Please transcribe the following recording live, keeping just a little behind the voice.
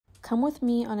come with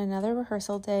me on another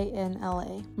rehearsal day in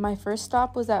LA. My first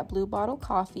stop was at Blue Bottle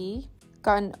Coffee,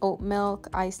 got an oat milk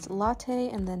iced latte,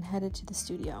 and then headed to the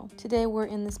studio. Today we're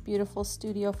in this beautiful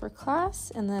studio for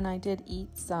class, and then I did eat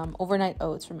some overnight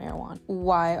oats from Erewhon.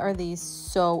 Why are these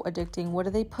so addicting? What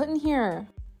do they put in here?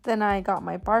 Then I got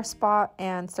my bar spot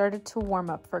and started to warm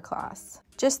up for class.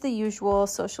 Just the usual,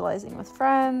 socializing with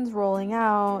friends, rolling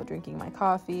out, drinking my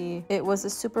coffee. It was a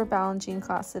super balancing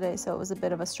class today, so it was a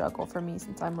bit of a struggle for me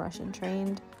since I'm Russian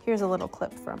trained. Here's a little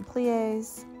clip from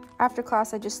Plies. After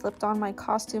class, I just slipped on my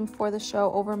costume for the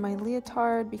show over my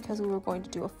leotard because we were going to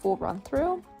do a full run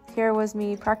through. Here was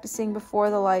me practicing before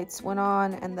the lights went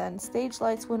on, and then stage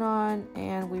lights went on,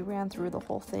 and we ran through the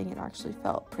whole thing. It actually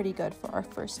felt pretty good for our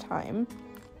first time.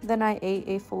 Then I ate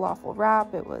a falafel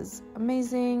wrap. It was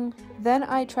amazing. Then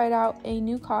I tried out a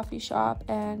new coffee shop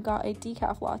and got a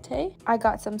decaf latte. I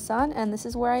got some sun, and this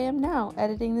is where I am now,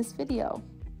 editing this video.